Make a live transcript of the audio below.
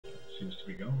seems to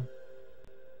be going.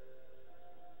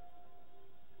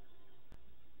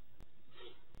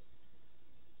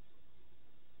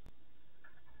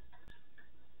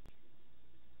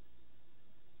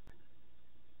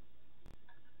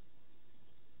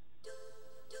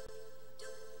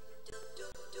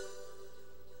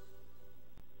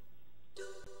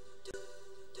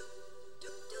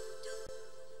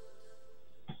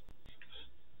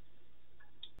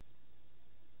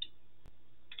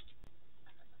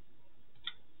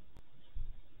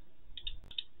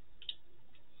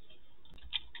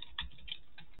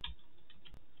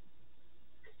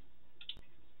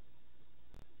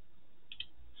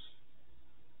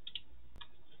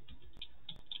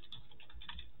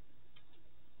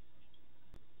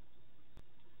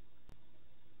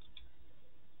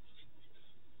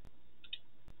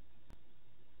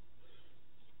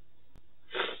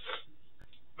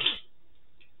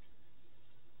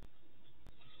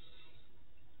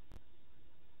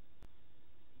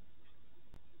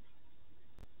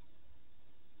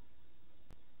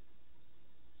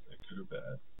 Good or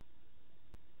bad.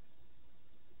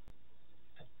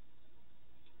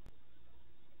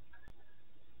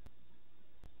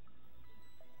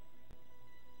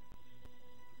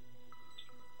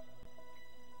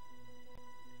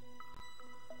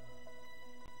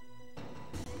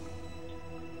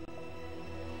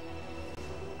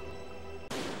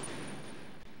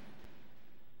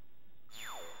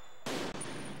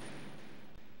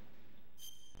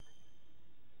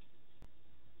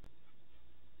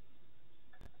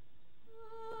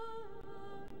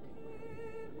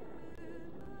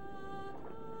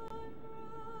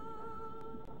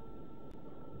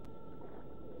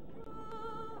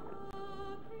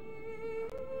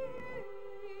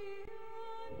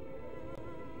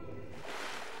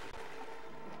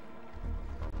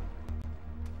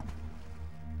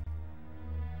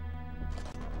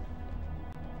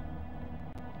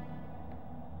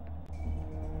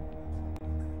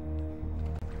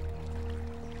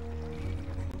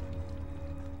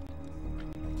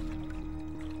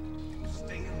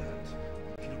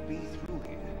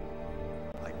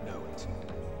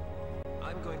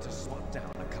 I'm going to swat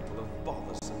down a couple of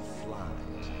bothersome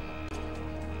flies.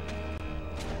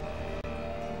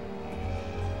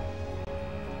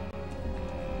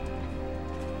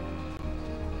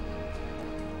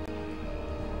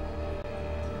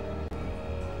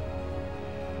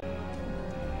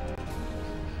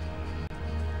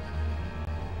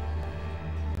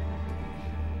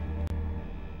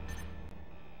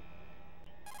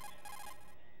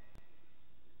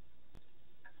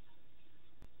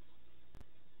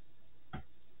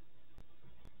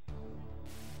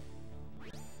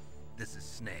 This is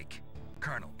Snake.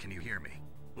 Colonel, can you hear me?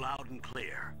 Loud and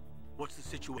clear. What's the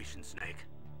situation, Snake?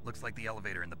 Looks like the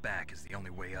elevator in the back is the only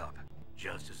way up.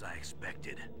 Just as I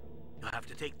expected. You'll have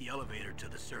to take the elevator to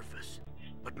the surface.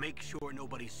 But make sure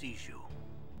nobody sees you.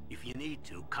 If you need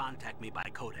to, contact me by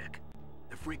codec.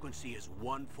 The frequency is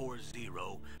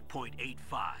 140.85.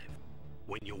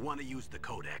 When you want to use the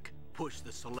codec, push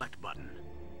the select button.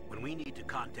 When we need to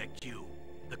contact you,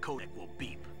 the codec will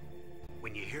beep.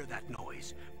 When you hear that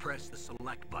noise, press the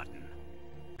select button.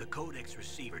 The codec's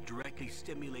receiver directly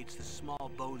stimulates the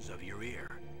small bones of your ear.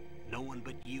 No one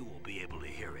but you will be able to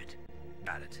hear it.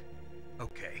 Got it.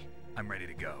 Okay, I'm ready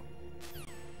to go.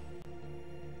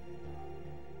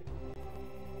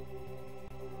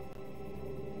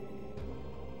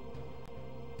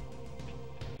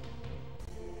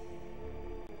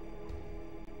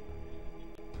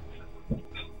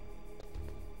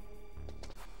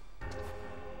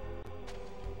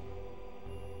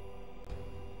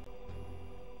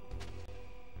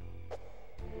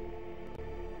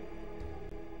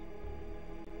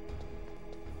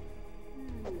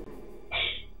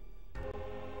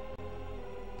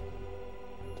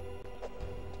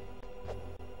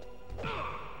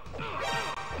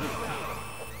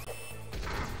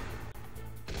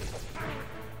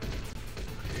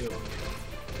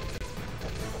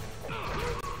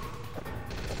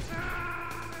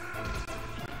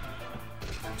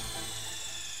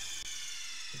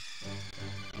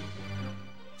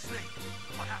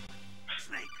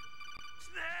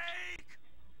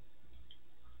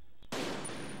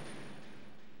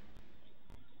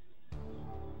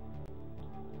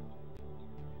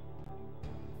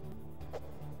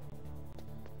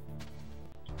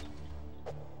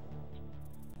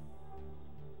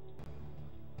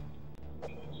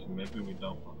 Maybe we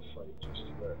don't want to fight just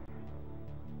yet.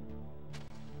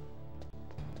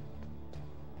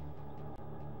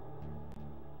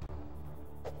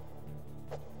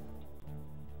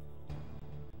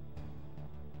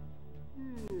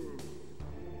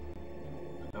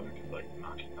 how we could, like,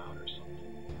 knock him out or something.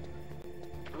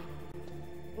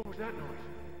 What was that noise?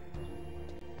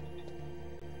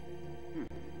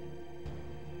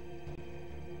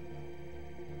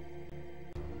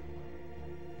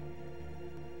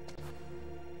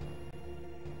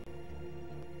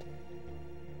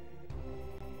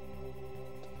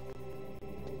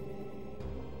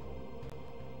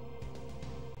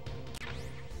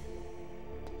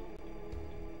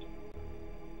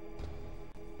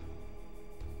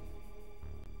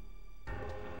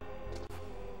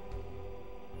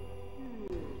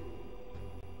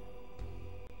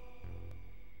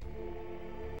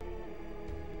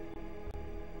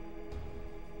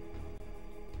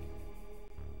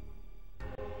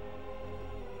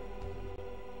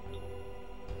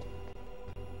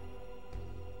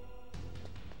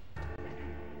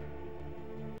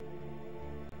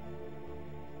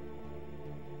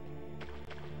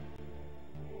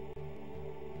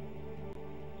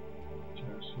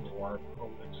 Some water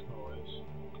pump makes noise.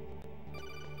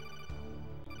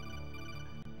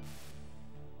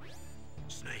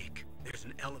 Snake, there's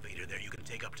an elevator there you can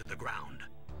take up to the ground.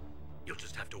 You'll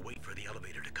just have to wait for the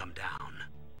elevator to come down.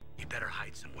 You better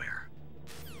hide somewhere.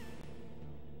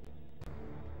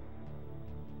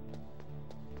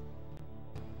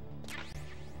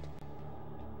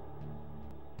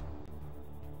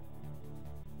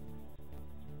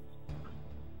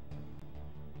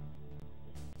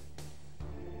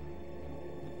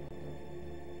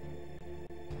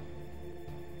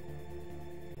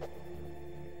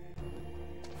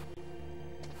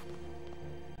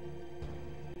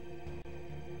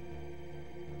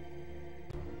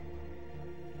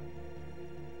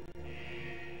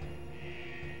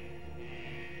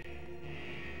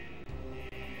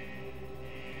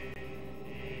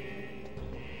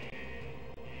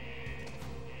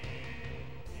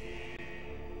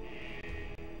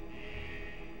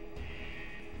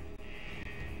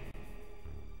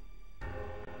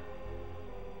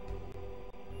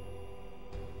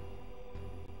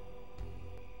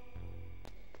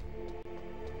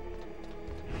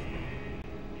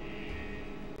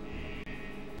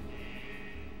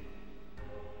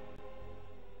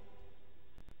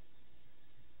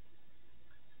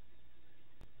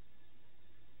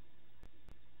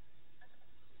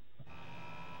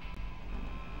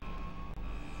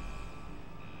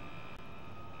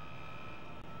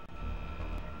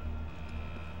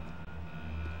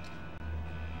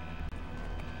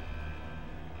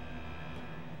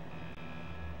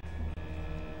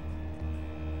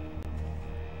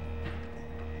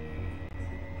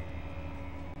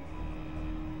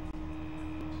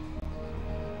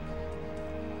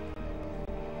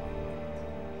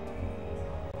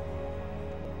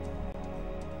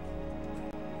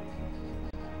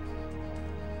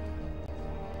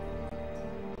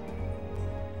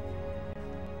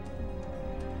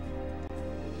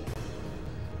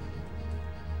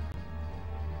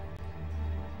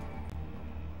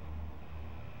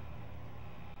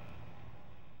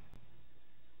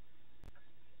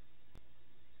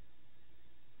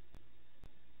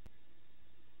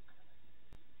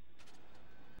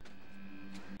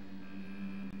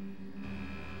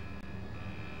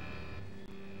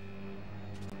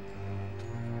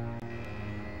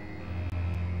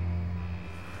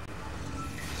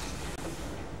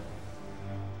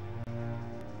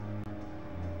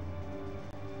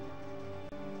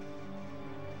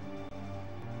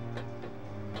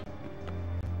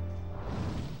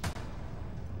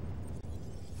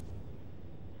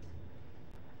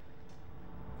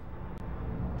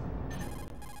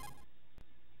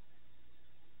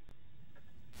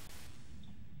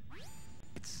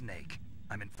 Snake.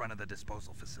 I'm in front of the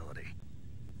disposal facility.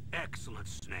 Excellent,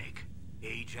 Snake.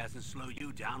 Age hasn't slowed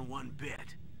you down one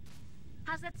bit.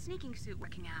 How's that sneaking suit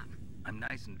working out? I'm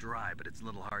nice and dry, but it's a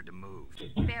little hard to move.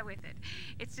 Bear with it.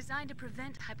 It's designed to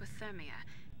prevent hypothermia.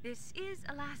 This is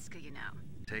Alaska, you know.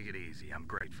 Take it easy, I'm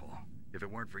grateful. If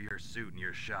it weren't for your suit and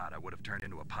your shot, I would have turned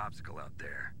into a popsicle out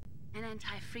there. An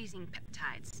anti-freezing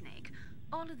peptide, Snake.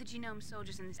 All of the genome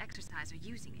soldiers in this exercise are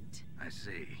using it. I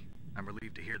see. I'm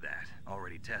relieved to hear that.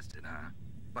 Already tested, huh?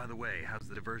 By the way, how's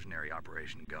the diversionary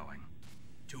operation going?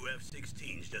 2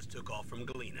 F-16s just took off from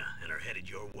Galena and are headed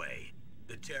your way.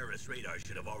 The terrorist radar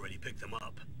should have already picked them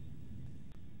up.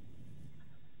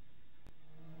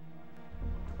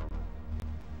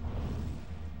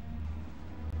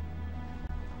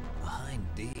 Behind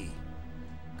D.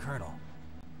 Colonel,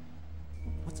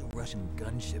 what's a Russian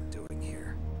gunship doing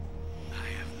here? I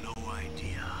have no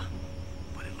idea,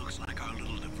 but it looks like our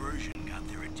little diversion got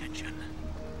their attention.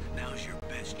 Now's your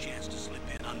best chance to slip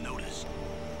in unnoticed.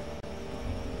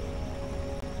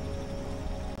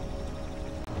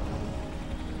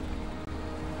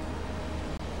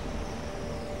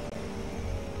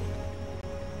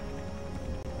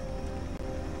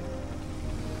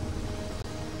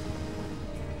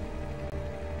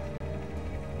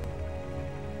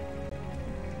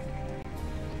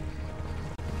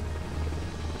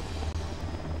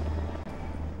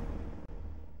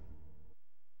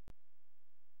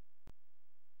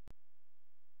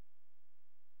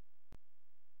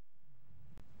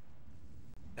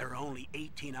 only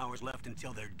 18 hours left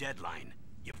until their deadline.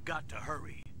 You've got to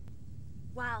hurry.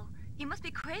 Wow, you must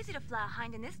be crazy to fly a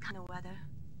hind in this kind of weather.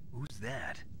 Who's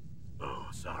that? Oh,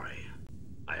 sorry.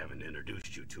 I haven't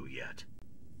introduced you to yet.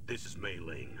 This is Mei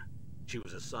Ling. She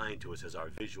was assigned to us as our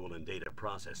visual and data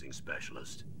processing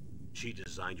specialist. She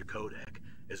designed your codec,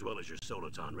 as well as your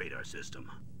Soliton radar system.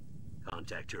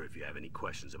 Contact her if you have any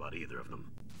questions about either of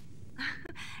them.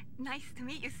 Nice to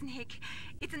meet you, Snake.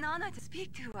 It's an honor to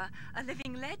speak to a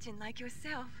living legend like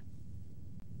yourself.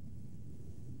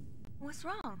 What's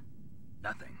wrong?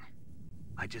 Nothing.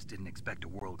 I just didn't expect a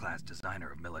world-class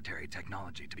designer of military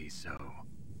technology to be so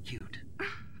cute.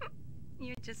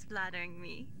 You're just flattering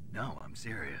me. No, I'm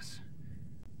serious.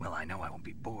 Well, I know I won't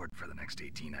be bored for the next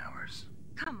 18 hours.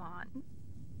 Come on.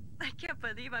 I can't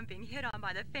believe I'm being hit on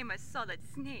by the famous Solid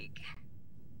Snake.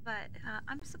 But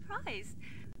I'm surprised.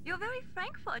 You're very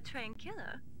frank for a trained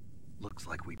killer. Looks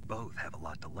like we both have a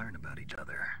lot to learn about each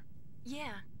other.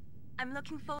 Yeah. I'm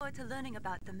looking forward to learning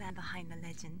about the man behind the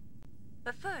legend.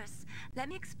 But first, let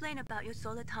me explain about your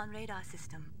Soliton radar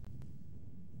system.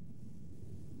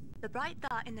 The bright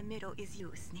dot in the middle is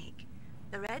you, Snake.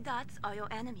 The red dots are your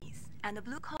enemies, and the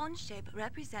blue cone shape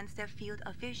represents their field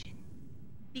of vision.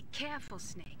 Be careful,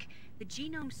 Snake. The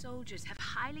genome soldiers have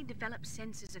highly developed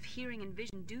senses of hearing and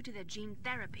vision due to their gene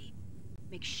therapy.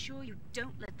 Make sure you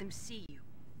don't let them see you.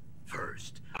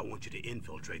 First, I want you to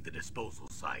infiltrate the disposal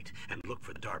site and look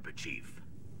for the DARPA chief.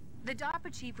 The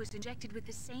DARPA chief was injected with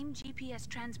the same GPS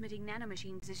transmitting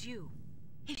nanomachines as you.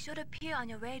 He should appear on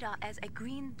your radar as a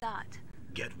green dot.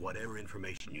 Get whatever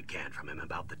information you can from him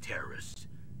about the terrorists.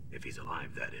 If he's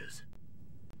alive, that is.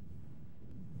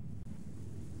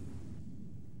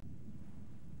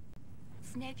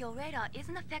 Snake, your radar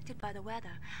isn't affected by the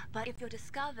weather, but if you're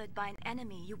discovered by an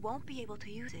enemy, you won't be able to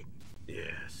use it.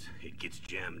 Yes, it gets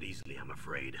jammed easily, I'm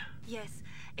afraid. Yes,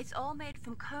 it's all made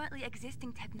from currently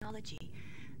existing technology.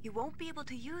 You won't be able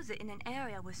to use it in an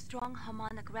area with strong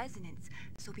harmonic resonance,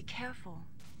 so be careful.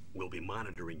 We'll be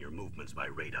monitoring your movements by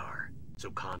radar,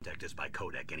 so contact us by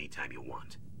codec anytime you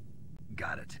want.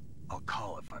 Got it. I'll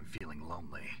call if I'm feeling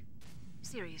lonely.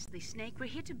 Seriously, Snake, we're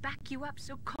here to back you up,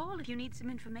 so call if you need some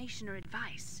information or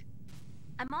advice.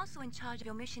 I'm also in charge of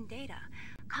your mission data.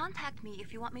 Contact me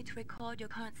if you want me to record your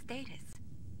current status.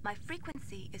 My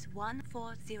frequency is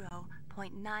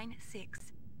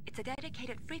 140.96. It's a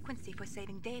dedicated frequency for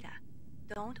saving data.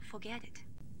 Don't forget it.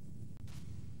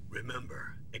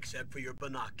 Remember, except for your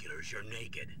binoculars, you're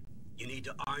naked. You need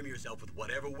to arm yourself with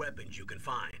whatever weapons you can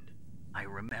find. I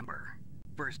remember.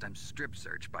 First, I'm strip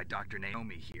searched by Dr.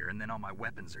 Naomi here, and then all my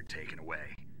weapons are taken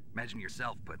away. Imagine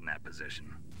yourself put in that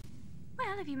position.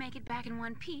 Well, if you make it back in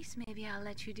one piece, maybe I'll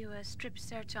let you do a strip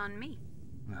search on me.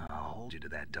 I'll hold you to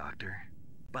that, Doctor.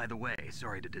 By the way,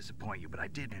 sorry to disappoint you, but I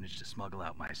did manage to smuggle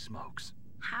out my smokes.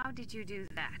 How did you do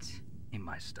that? In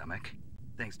my stomach.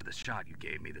 Thanks to the shot you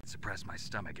gave me that suppressed my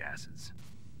stomach acids.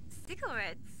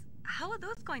 Cigarettes? How are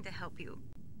those going to help you?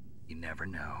 You never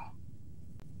know.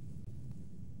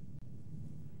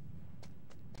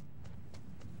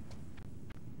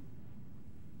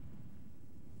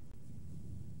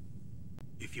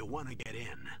 If you want to get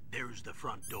in, there's the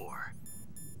front door.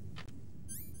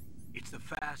 It's the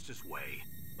fastest way,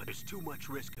 but there's too much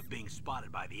risk of being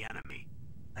spotted by the enemy.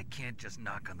 I can't just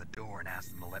knock on the door and ask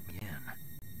them to let me in.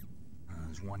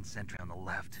 There's one sentry on the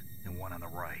left and one on the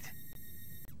right.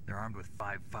 They're armed with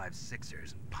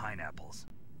 5.56ers and pineapples.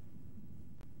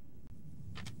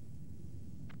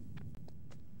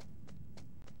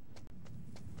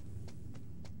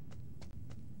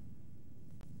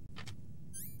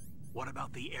 What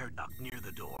about the air duct near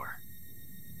the door?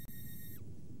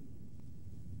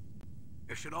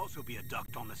 There should also be a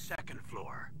duct on the second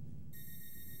floor.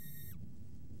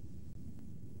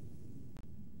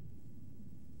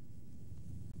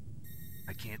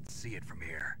 I can't see it from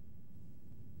here.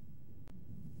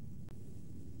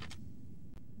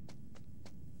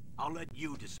 I'll let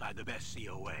you decide the best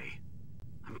COA.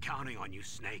 I'm counting on you,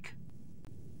 Snake.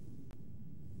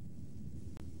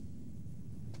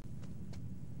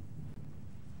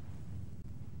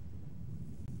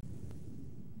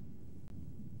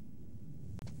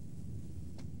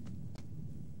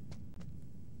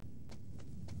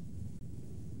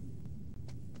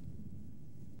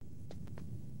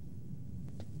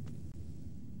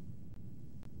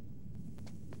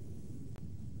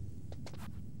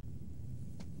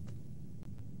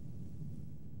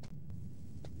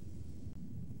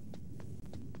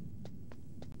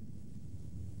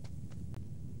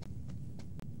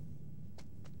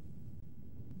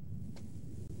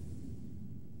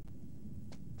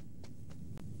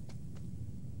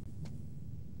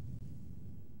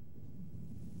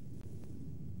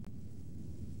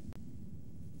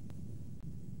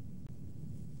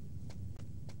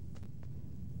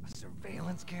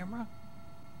 surveillance camera?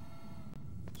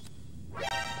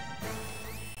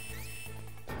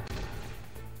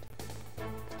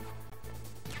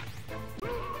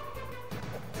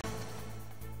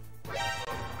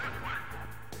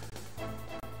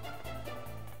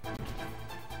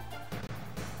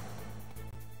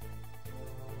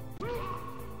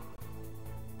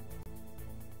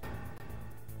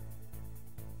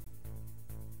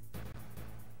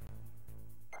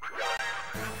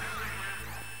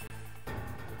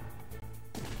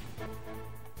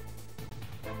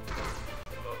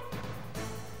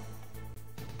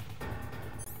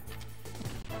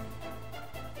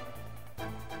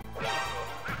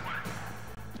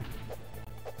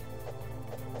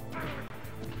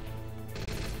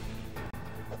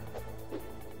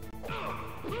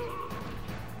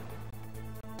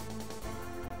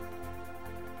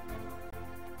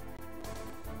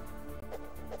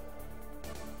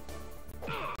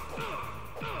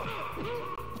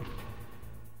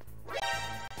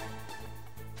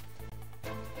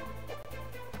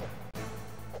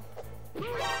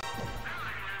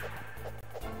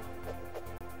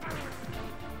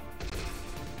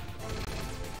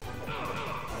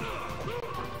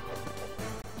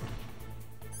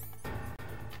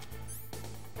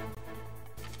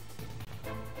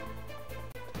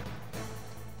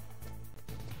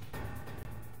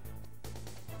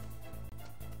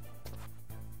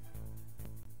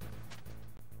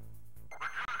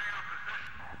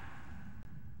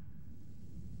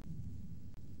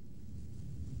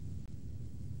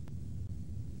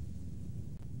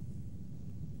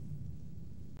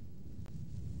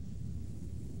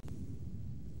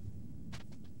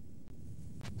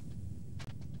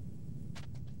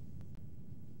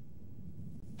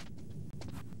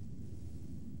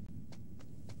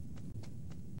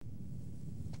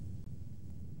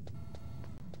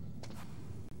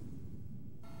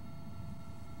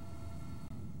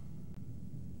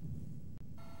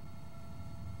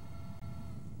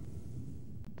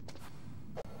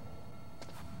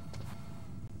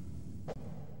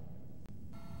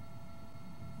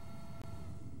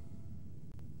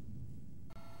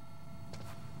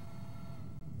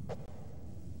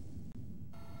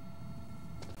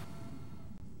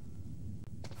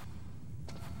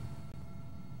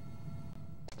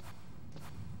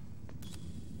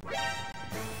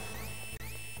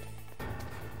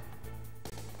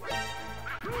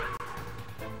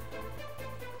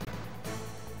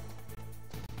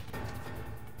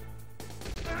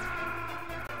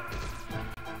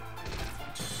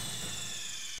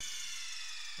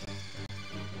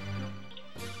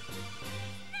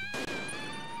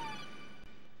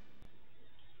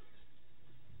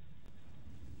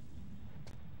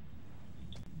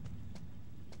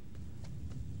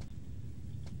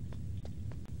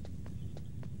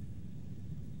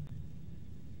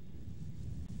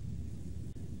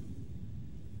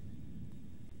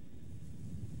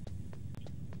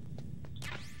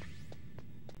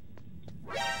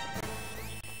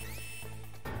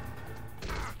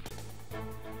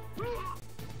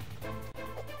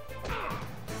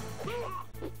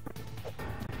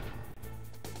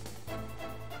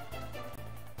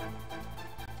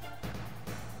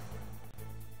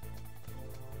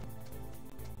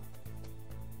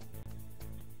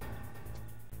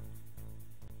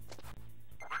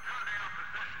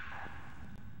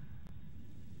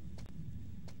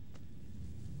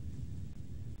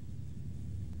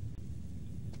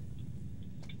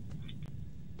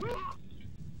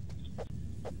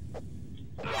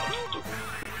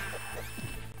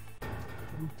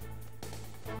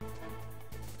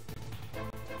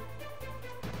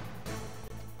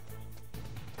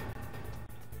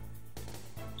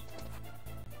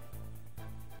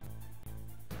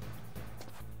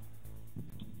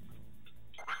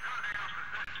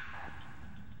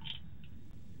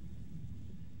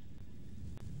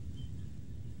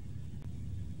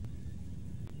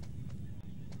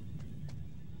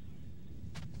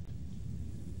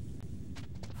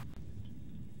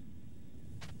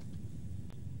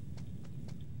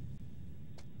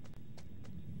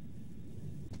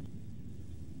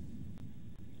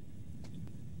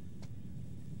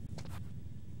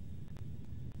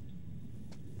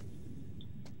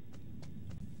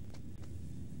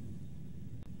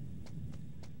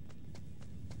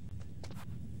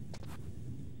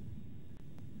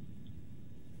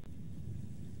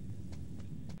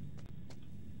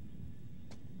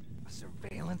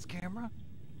 Surveillance camera?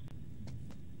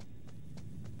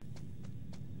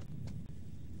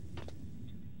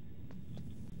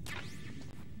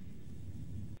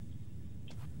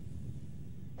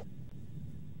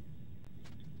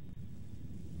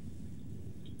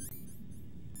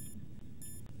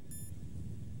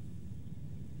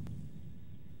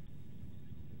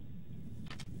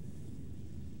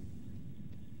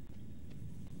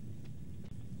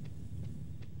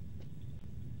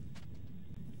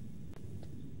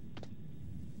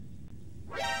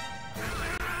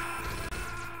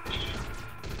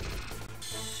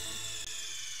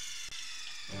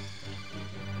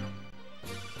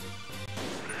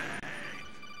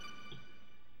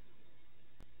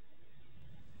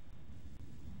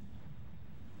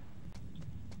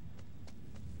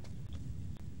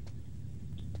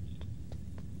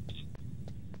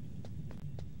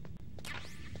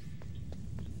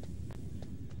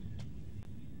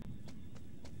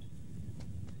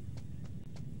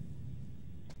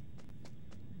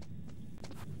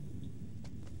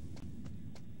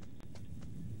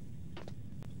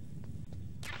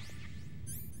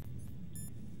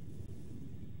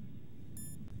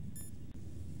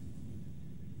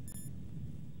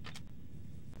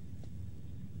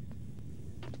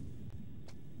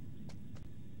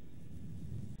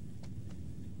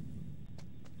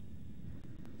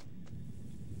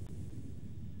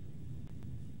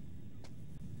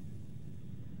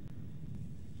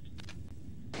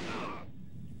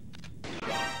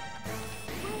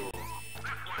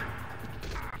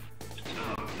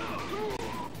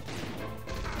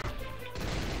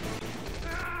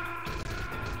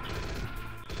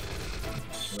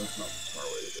 That's not the smart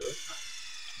way to do it.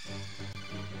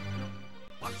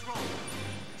 What's wrong?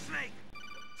 Snake!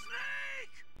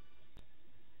 Snake!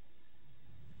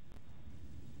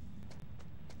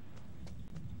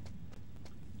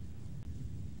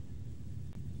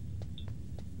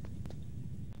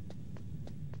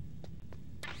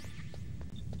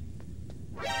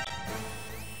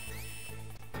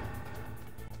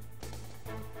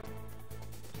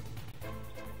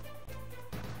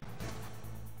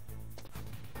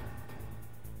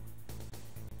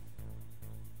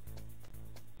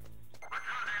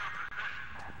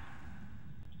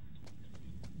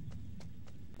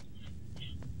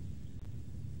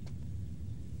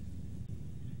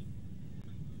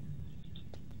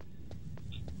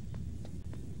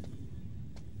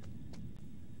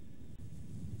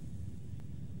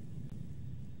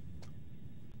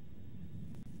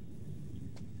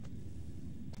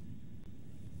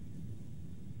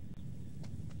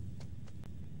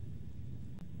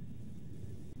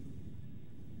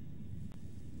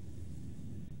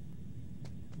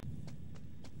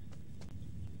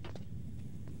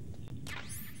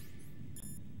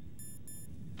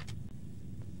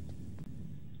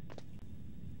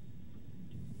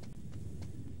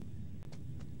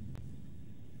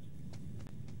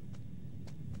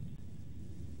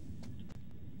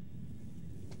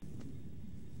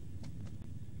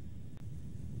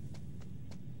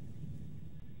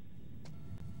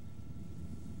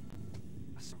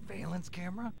 A surveillance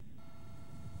camera?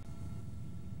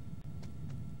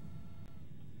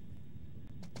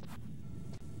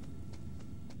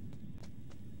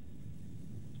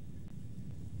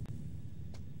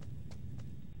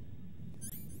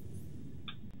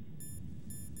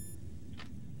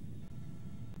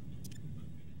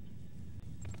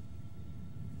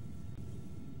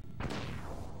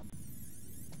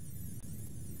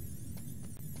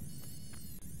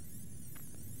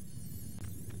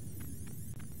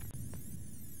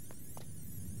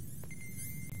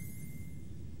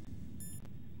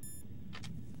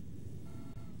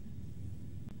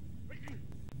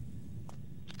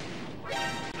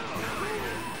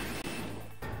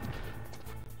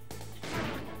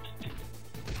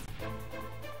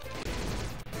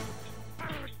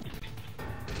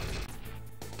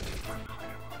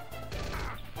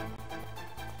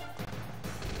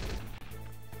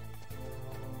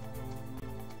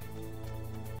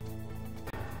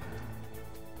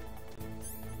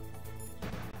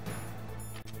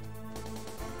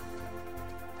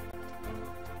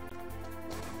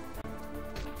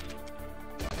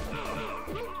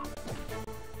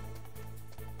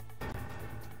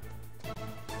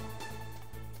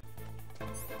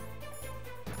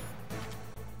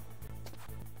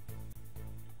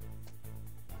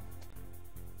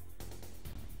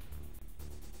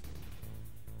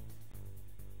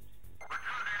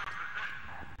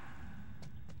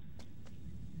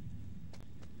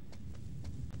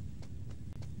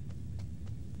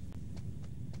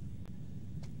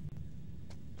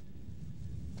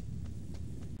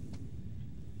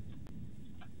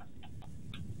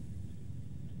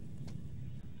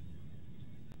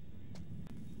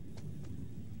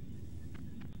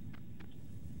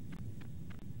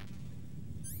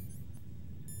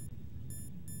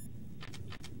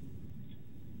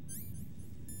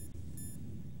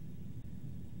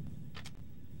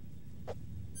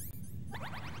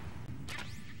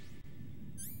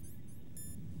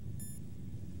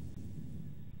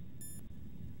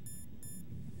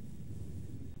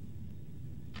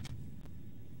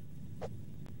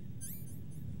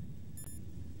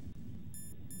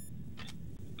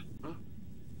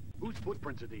 Whose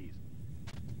footprints are these?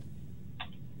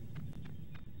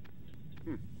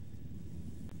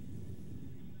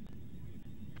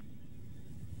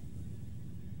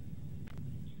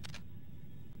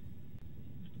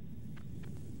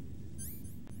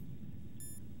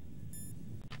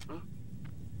 Huh?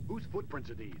 Whose footprints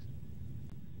are these?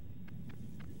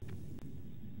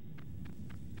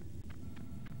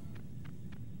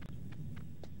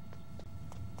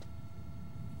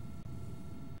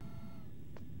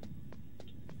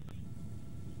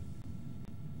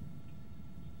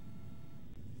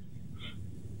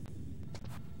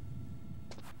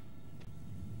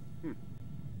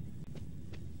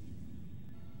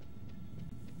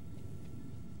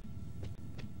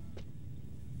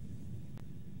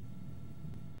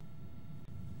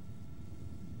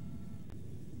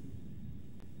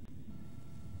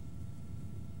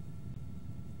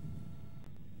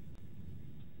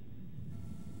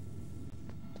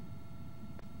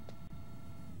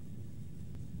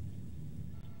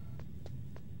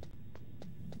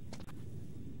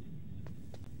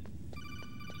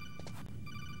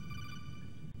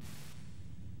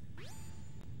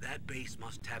 That base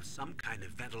must have some kind of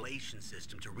ventilation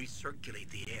system to recirculate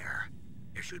the air.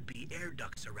 There should be air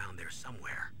ducts around there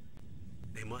somewhere.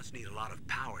 They must need a lot of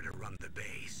power to run the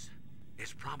base.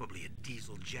 There's probably a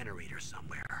diesel generator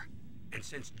somewhere. And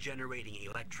since generating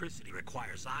electricity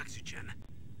requires oxygen,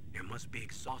 there must be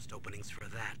exhaust openings for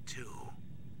that too.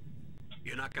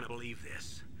 You're not gonna believe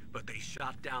this, but they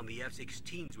shot down the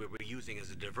F-16s we were using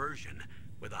as a diversion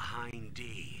with a Hind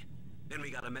D. Then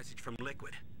we got a message from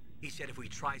Liquid. He said if we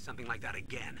try something like that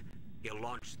again, he'll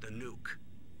launch the nuke.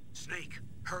 Snake,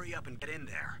 hurry up and get in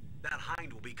there. That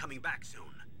Hind will be coming back soon.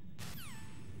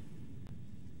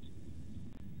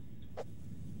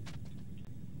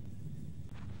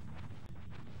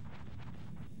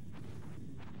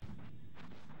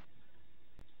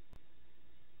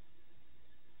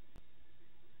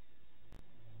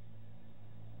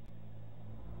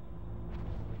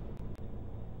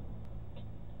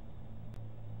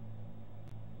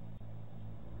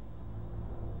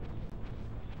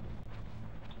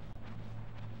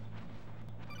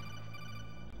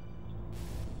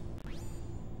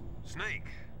 Snake,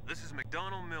 this is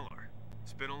McDonald Miller.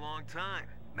 It's been a long time.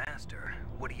 Master,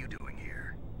 what are you doing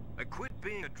here? I quit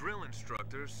being a drill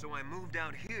instructor, so I moved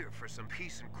out here for some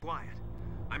peace and quiet.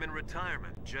 I'm in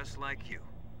retirement, just like you.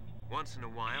 Once in a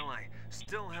while, I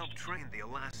still help train the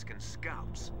Alaskan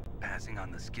Scouts. Passing on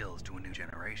the skills to a new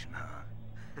generation, huh?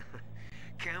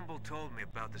 Campbell told me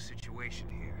about the situation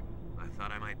here. I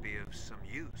thought I might be of some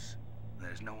use.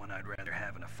 There's no one I'd rather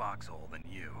have in a foxhole than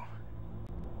you.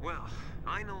 Well,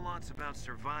 I know lots about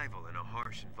survival in a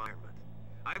harsh environment.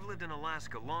 I've lived in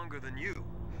Alaska longer than you,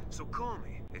 so call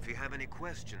me if you have any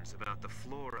questions about the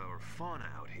flora or fauna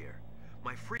out here.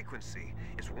 My frequency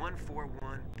is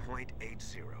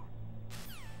 141.80.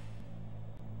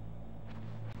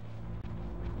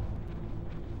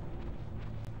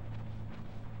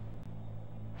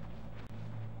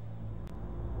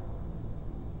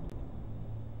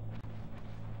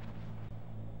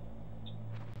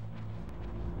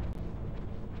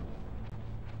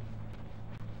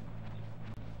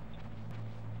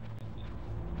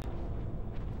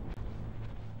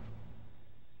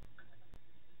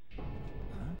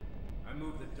 I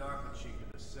moved the dark machine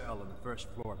to the cell in the first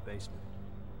floor basement.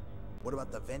 What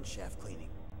about the vent shaft cleaning?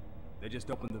 They just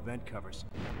opened the vent covers.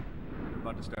 They're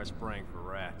about to start spraying for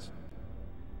rats.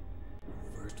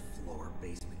 First floor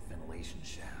basement ventilation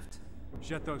shaft.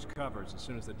 Shut those covers as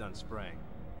soon as they're done spraying.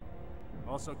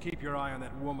 Also, keep your eye on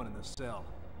that woman in the cell.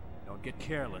 Don't get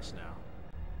careless now.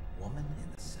 Woman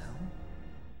in the cell?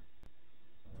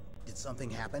 Did something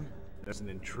happen? There's an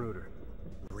intruder.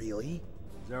 Really?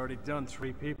 He's already done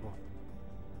 3 people.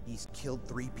 He's killed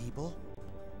 3 people?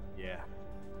 Yeah.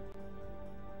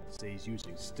 Say he's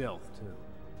using stealth, too.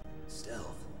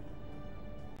 Stealth?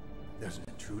 There's an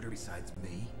intruder besides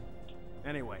me?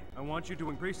 Anyway, I want you to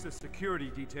increase the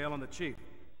security detail on the chief.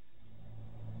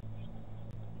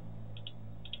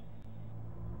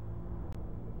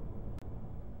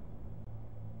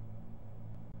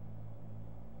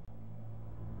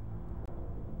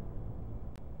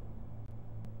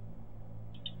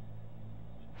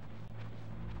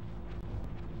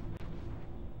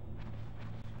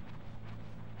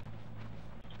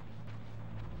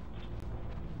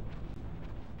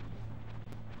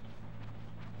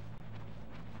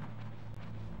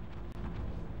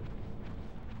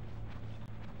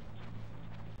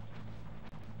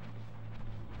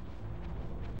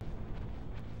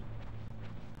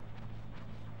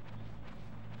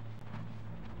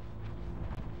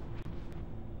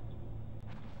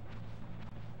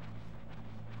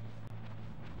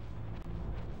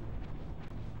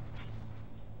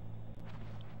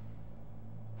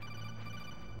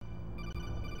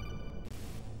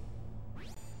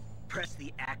 Press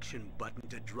the action button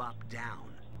to drop down.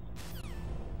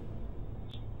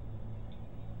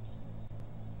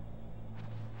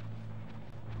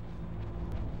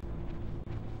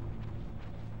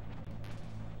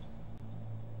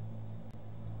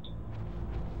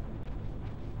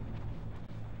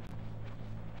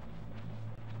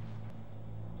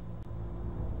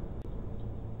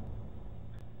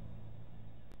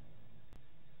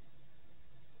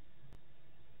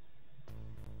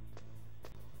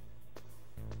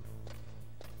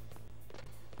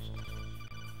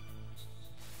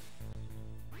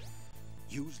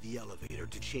 Use the elevator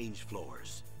to change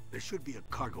floors. There should be a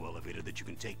cargo elevator that you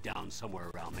can take down somewhere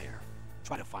around there.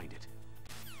 Try to find it.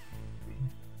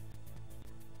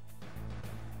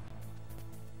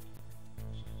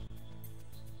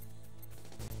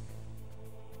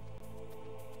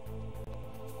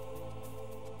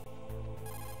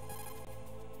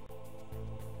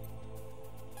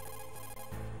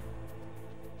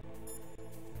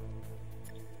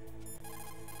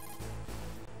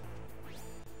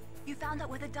 found out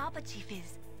where the DARPA chief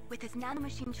is. With his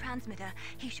nanomachine transmitter,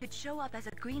 he should show up as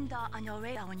a green dot on your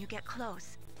radar when you get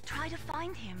close. Try to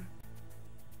find him.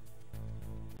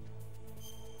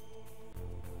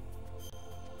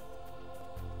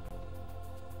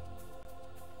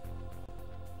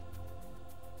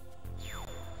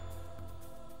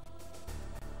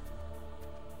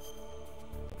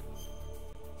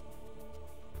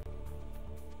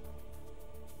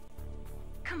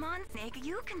 Come on, Snake,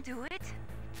 you can do it.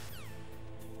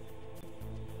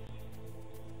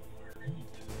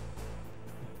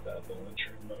 That the lynch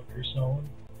remote you're selling.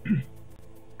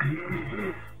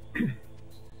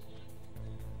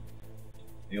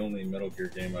 The only Metal Gear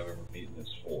game I've ever beaten is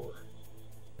 4,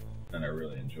 and I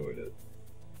really enjoyed it.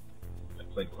 I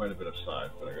played quite a bit of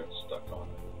 5, but I got stuck on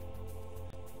it.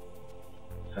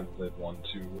 Haven't played 1,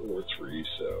 2, or 3,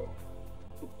 so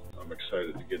I'm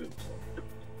excited to get into them.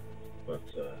 But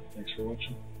thanks for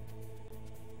watching.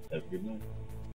 Have a good night.